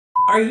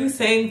Are you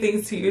saying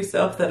things to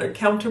yourself that are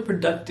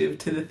counterproductive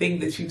to the thing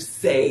that you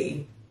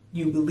say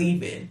you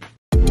believe in?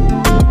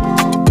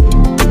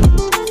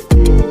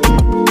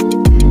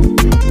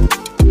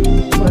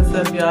 What's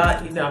up,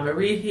 y'all? Eda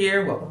Marie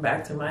here. Welcome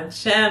back to my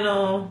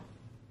channel.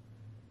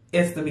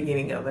 It's the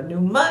beginning of a new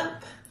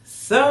month,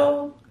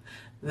 so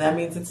that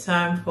means it's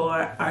time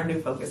for our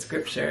new focus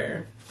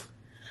scripture.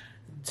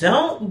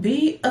 Don't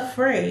be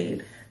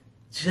afraid,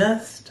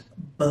 just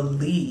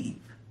believe.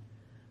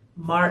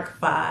 Mark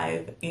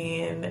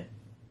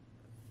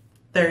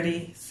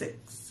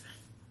 5:36.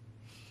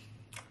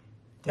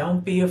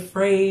 Don't be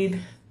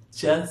afraid,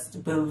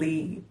 just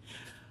believe.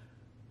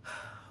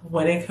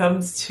 When it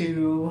comes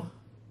to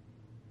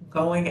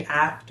going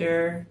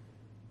after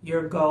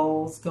your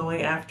goals,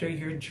 going after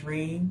your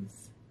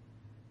dreams,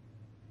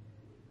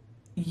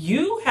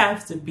 you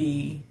have to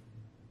be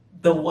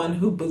the one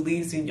who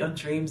believes in your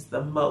dreams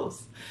the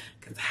most.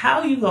 Because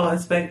how you gonna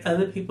expect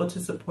other people to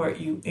support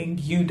you and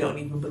you don't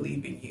even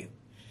believe in you?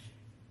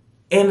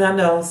 And I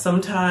know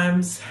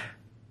sometimes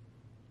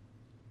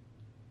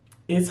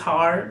it's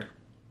hard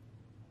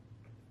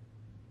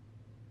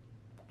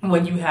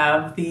when you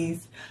have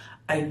these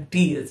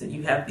ideas and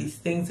you have these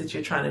things that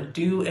you're trying to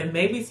do, and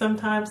maybe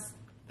sometimes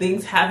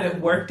things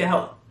haven't worked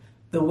out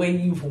the way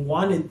you've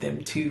wanted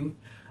them to.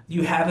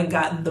 You haven't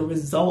gotten the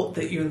result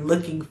that you're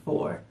looking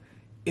for.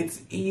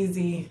 It's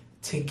easy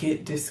to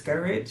get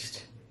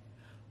discouraged,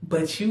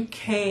 but you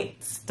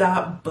can't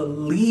stop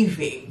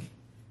believing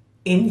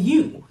in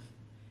you.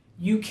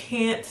 You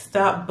can't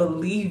stop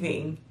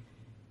believing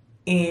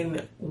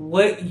in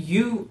what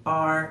you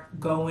are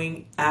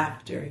going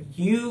after.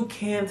 You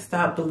can't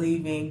stop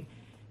believing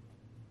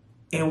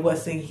in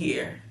what's in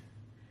here.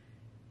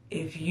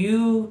 If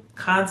you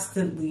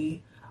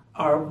constantly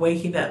are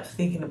waking up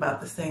thinking about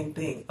the same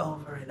thing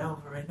over and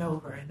over and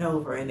over and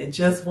over, and it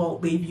just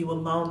won't leave you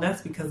alone,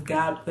 that's because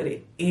God put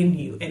it in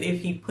you. And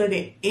if He put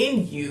it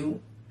in you,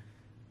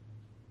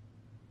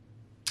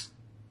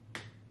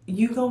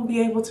 you're going to be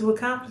able to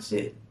accomplish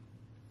it.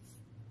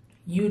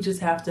 You just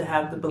have to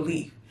have the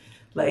belief.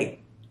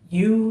 Like,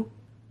 you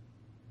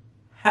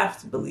have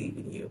to believe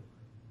in you.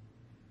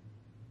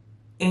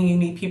 And you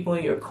need people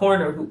in your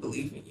corner who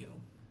believe in you.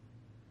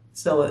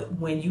 So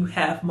when you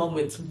have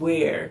moments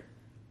where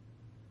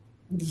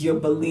your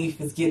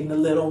belief is getting a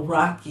little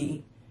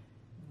rocky,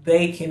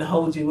 they can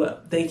hold you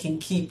up. They can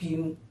keep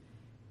you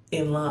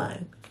in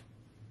line.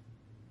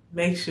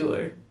 Make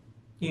sure,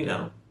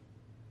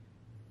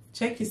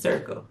 check your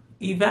circle.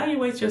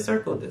 Evaluate your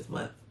circle this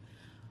month.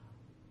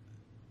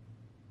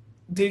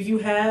 Do you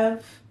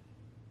have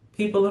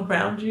people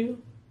around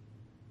you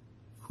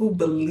who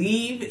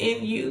believe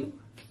in you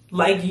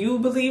like you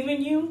believe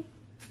in you?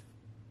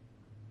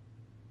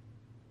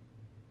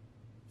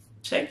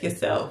 Check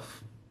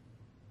yourself.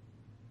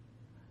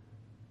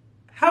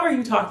 How are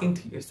you talking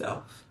to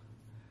yourself?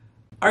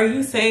 Are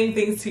you saying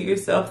things to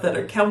yourself that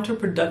are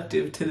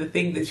counterproductive to the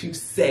thing that you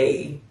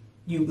say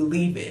you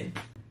believe in?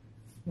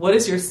 What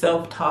is your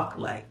self-talk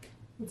like?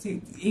 Let's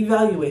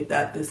evaluate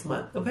that this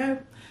month, okay?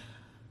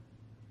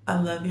 I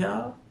love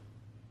y'all.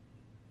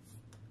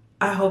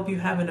 I hope you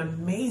have an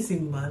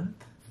amazing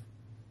month.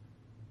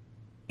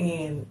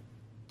 And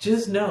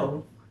just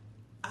know,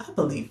 I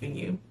believe in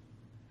you.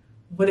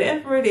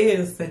 Whatever it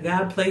is that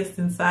God placed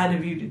inside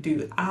of you to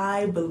do,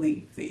 I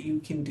believe that you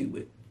can do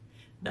it.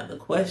 Now the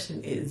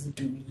question is,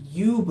 do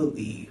you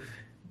believe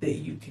that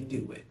you can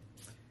do it?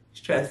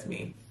 Trust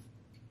me.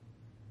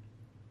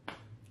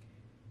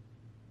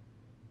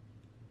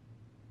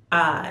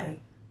 I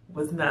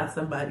was not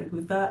somebody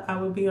who thought I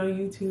would be on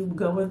YouTube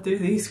going through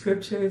these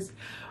scriptures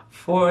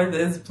for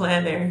this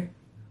planner,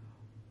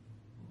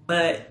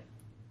 but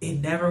it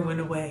never went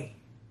away.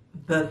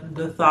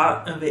 The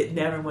thought of it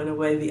never went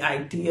away. The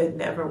idea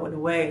never went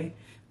away.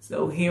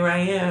 So here I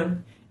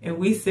am, and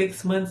we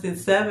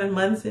 7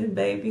 months in,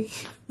 baby.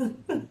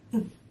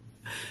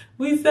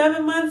 We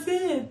 7 months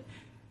in,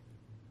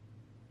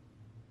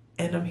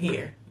 and I'm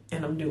here,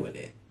 and I'm doing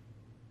it.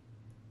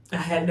 I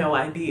had no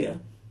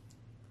idea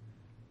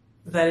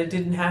that it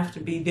didn't have to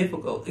be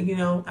difficult.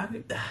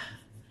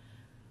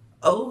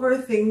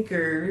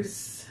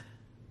 Overthinkers,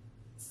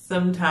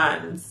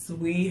 sometimes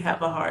we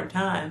have a hard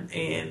time,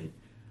 and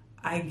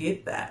I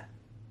get that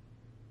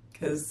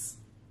because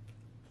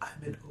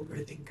I'm an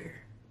overthinker.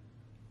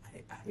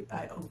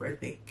 I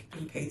overthink,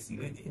 in case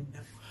you didn't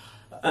know.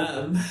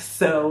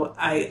 So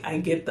I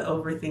get the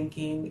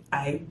overthinking.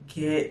 I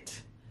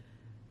get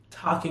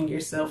talking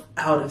yourself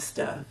out of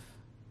stuff.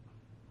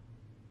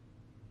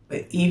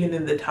 But even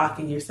in the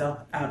talking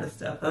yourself out of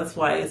stuff, that's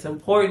why it's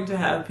important to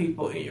have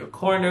people in your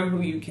corner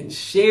who you can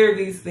share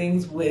these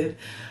things with,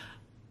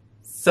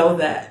 so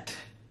that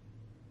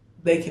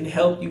they can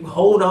help you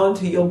hold on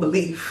to your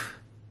belief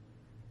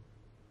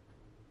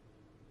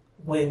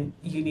when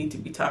you need to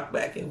be talked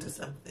back into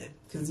something.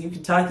 Because you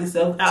can talk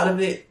yourself out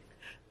of it,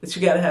 but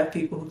you got to have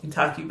people who can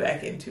talk you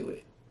back into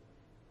it.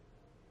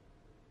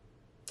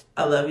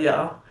 I love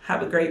y'all.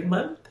 Have a great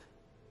month.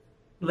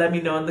 Let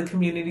me know in the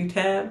community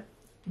tab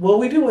what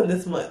we doing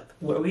this month.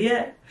 Where we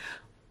at?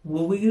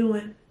 What we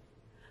doing?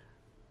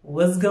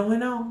 what's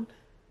going on,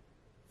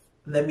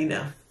 let me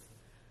know.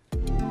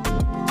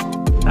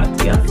 Talk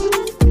to y'all soon.